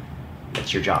you know,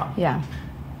 it's your job. Yeah.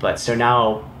 But so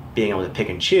now being able to pick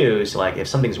and choose, like if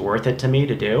something's worth it to me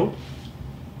to do,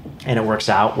 and it works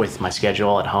out with my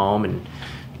schedule at home and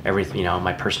everything, you know,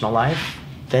 my personal life,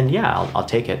 then yeah, I'll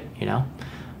take it, you know.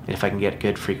 And if I can get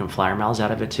good frequent flyer miles out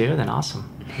of it too, then awesome.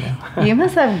 Yeah. You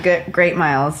must have great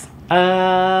miles.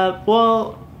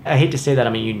 Well, I hate to say that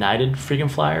I'm a United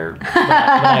frequent flyer, but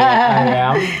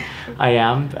I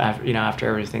am. You know, after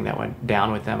everything that went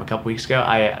down with them a couple weeks ago,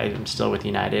 I am still with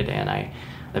United, and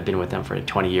I've been with them for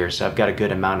 20 years, so I've got a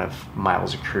good amount of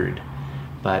miles accrued.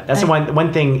 But that's the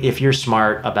one thing, if you're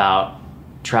smart about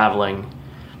traveling,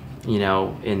 you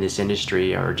know, in this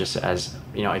industry, or just as,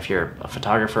 you know, if you're a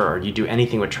photographer or you do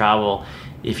anything with travel,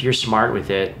 if you're smart with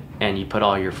it and you put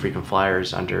all your frequent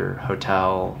flyers under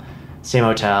hotels,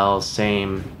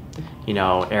 same, you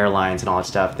know, airlines and all that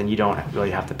stuff, then you don't really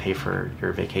have to pay for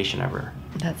your vacation ever.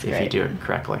 That's great. If you do it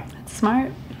correctly. That's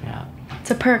smart. Yeah.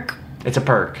 It's a perk. It's a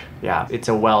perk, yeah. It's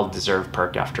a well-deserved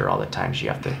perk after all the times you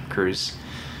have to cruise,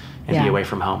 and be away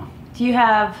from home. Do you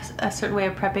have a certain way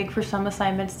of prepping for some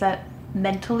assignments that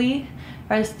mentally,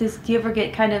 or do you ever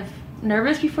get kind of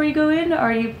nervous before you go in,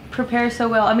 or you prepare so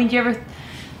well? I mean, do you ever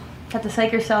have to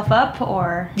psych yourself up,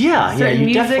 or certain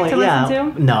music to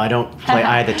listen to? No, I don't play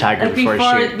Eye of the Tiger like before a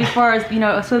shoot. Before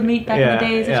a swim meet back in the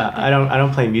days. Or something? I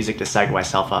don't play music to psych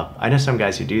myself up. I know some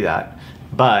guys who do that,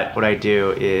 but what I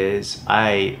do is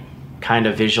I kind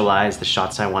of visualize the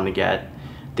shots I want to get,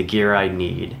 the gear I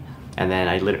need, and then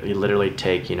I literally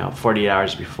take 48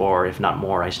 hours before, if not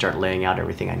more, I start laying out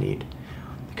everything I need,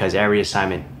 because every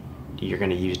assignment you're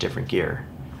going to use different gear.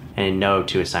 And no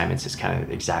two assignments is kind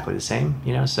of exactly the same,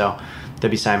 so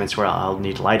there'll be assignments where I'll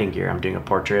need lighting gear. I'm doing a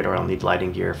portrait, or I'll need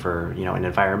lighting gear for, an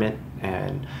environment,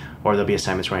 or there'll be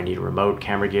assignments where I need remote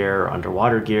camera gear, or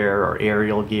underwater gear, or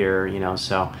aerial gear,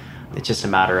 so it's just a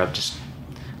matter of just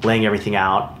laying everything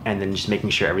out and then just making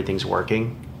sure everything's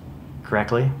working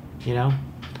correctly,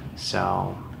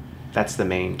 so that's the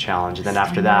main challenge. And then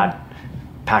after that,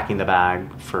 packing the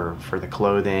bag for the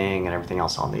clothing and everything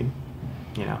else I'll need,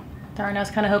 Darn, I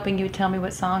was kind of hoping you would tell me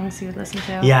what songs you would listen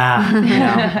to.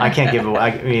 Yeah, I can't give away.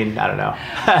 I don't know.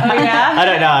 Oh, yeah? I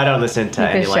don't know. I don't listen to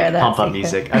any pump-up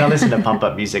music. I don't listen to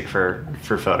pump-up music for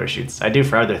photo shoots. I do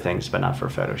for other things, but not for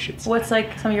photo shoots. What's some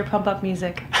of your pump-up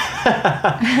music?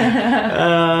 I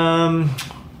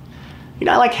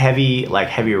like heavy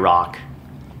rock.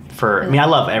 I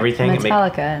love everything.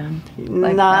 Metallica.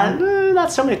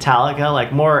 Not so Metallica.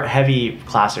 Like more heavy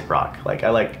classic rock. Like I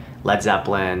like Led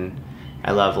Zeppelin.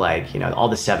 I love all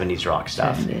the 70s rock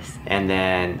stuff. 70s. And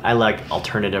then I like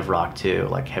alternative rock too,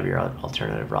 like heavier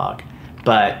alternative rock.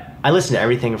 But I listen to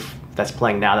everything that's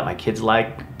playing now that my kids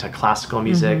like, to classical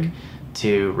music,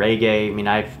 to reggae. I mean,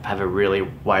 I have a really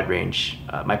wide range.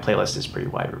 My playlist is pretty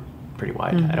wide.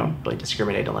 I don't really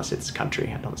discriminate unless it's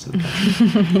country. I don't listen to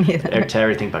country. To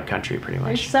everything but country, pretty much.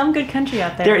 There's some good country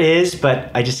out there. There is, but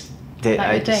I just...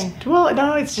 Well,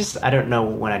 no, it's just I don't know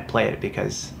when I'd play it,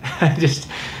 because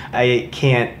I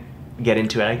can't get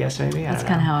into it, I guess, maybe. That's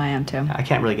kind of how I am too. I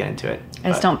can't really get into it. I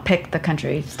just don't pick the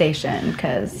country station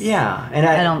because and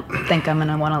I don't think I'm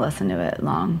gonna want to listen to it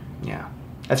long. Yeah,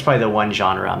 that's probably the one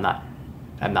genre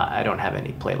I don't have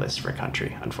any playlists for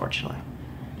country, unfortunately.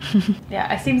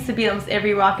 Yeah, it seems to be almost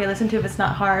every rock I listen to, if it's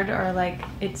not hard or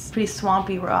it's pretty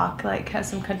swampy rock, has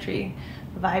some country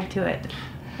vibe to it.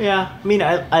 Yeah, I mean,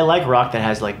 I like rock that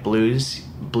has bluesy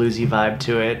vibe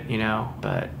to it,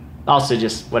 but also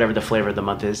just whatever the flavor of the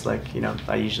month is.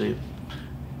 I usually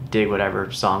dig whatever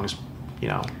songs,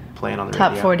 playing on the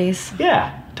Top radio. 40s.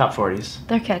 Yeah, top 40s.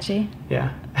 They're catchy.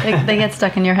 Yeah. They get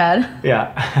stuck in your head.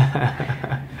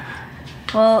 Yeah.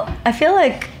 Well, I feel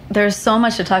like there's so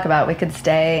much to talk about. We could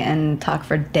stay and talk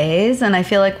for days, and I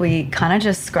feel like we kind of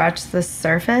just scratched the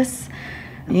surface.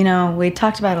 We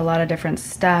talked about a lot of different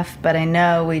stuff, but I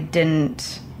know we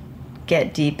didn't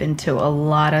get deep into a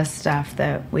lot of stuff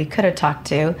that we could have talked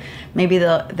to. Maybe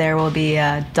there will be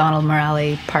a Donald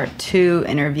Miralle Part 2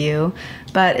 interview,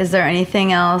 but is there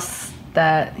anything else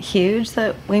huge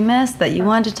that we missed that you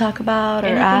wanted to talk about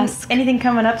or ask? Anything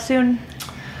coming up soon?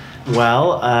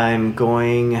 Well, I'm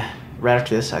going... Right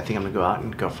after this, I think I'm going to go out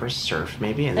and go for a surf,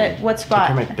 maybe. And then what spot?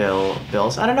 Take care of my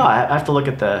bills. I don't know. I have to look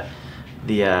at the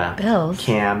Bills?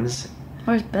 cams.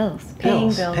 Where's Bills?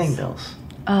 Paying bills. Paying bills.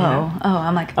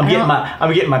 I'm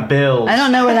getting my bills. I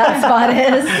don't know where that spot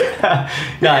is.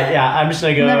 I'm just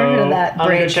gonna go. Never heard of that. I'm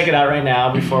gonna go check it out right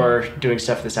now before doing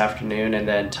stuff this afternoon, and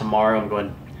then tomorrow I'm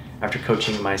going, after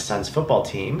coaching my son's football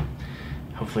team.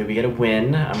 Hopefully we get a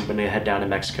win. I'm gonna head down to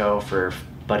Mexico for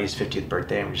Buddy's 50th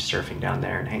birthday. I'm just surfing down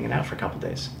there and hanging out for a couple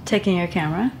days. Taking your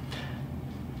camera?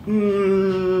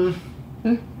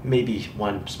 Maybe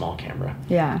one small camera.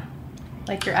 Yeah.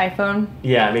 Like your iPhone?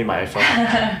 Yeah, I made my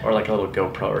iPhone. Or a little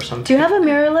GoPro or something. Do you have a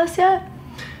mirrorless yet?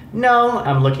 No,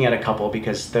 I'm looking at a couple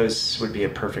because those would be a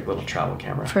perfect little travel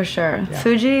camera. For sure. Yeah.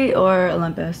 Fuji or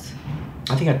Olympus?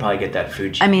 I think I'd probably get that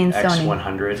Fuji Sony.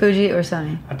 X100. Fuji or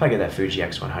Sony? I'd probably get that Fuji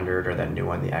X100 or that new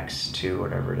one, the X2,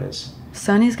 whatever it is.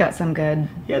 Sony's got some good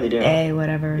they do.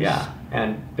 whatever. Yeah,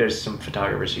 and there's some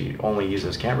photographers who only use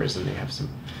those cameras and they have some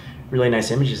really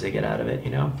nice images they get out of it,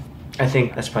 I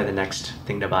think that's probably the next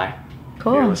thing to buy.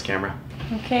 Cool. Mirrorless camera.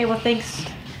 Okay, well thanks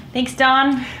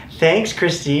Don. Thanks,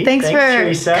 Kristy. Thanks for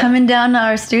Teresa. coming down to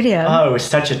our studio. Oh, it was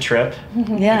such a trip.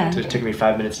 Yeah. It took me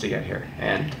 5 minutes to get here,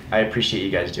 and I appreciate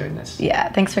you guys doing this.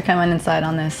 Yeah, thanks for coming inside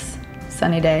on this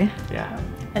sunny day. Yeah.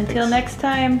 Until next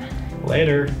time.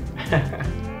 Later.